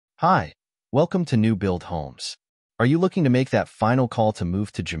Hi, welcome to NuBld Homes. Are you looking to make that final call to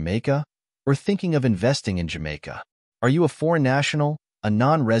move to Jamaica or thinking of investing in Jamaica? Are you a foreign national, a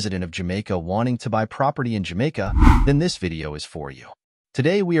non-resident of Jamaica wanting to buy property in Jamaica? Then this video is for you.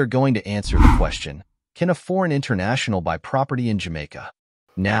 Today we are going to answer the question, can a foreign international buy property in Jamaica?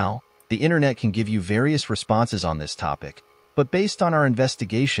 Now, the internet can give you various responses on this topic, but based on our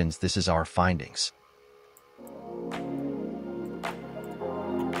investigations, this is our findings.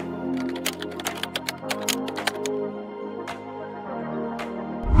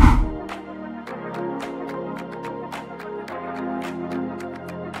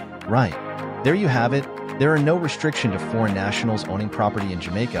 Right. There you have it. There are no restriction to foreign nationals owning property in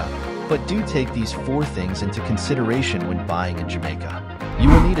Jamaica, but do take these 4 things into consideration when buying in Jamaica. You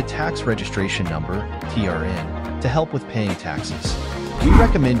will need a tax registration number, TRN, to help with paying taxes. We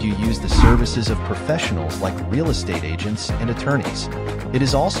recommend you use the services of professionals like real estate agents and attorneys. It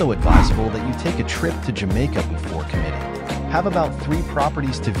is also advisable that you take a trip to Jamaica before committing. Have about 3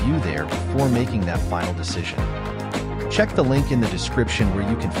 properties to view there before making that final decision. Check the link in the description where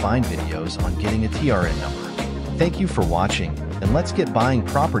you can find videos on getting a TRN number. Thank you for watching, and let's get buying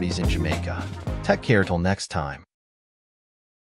properties in Jamaica. Take care till next time.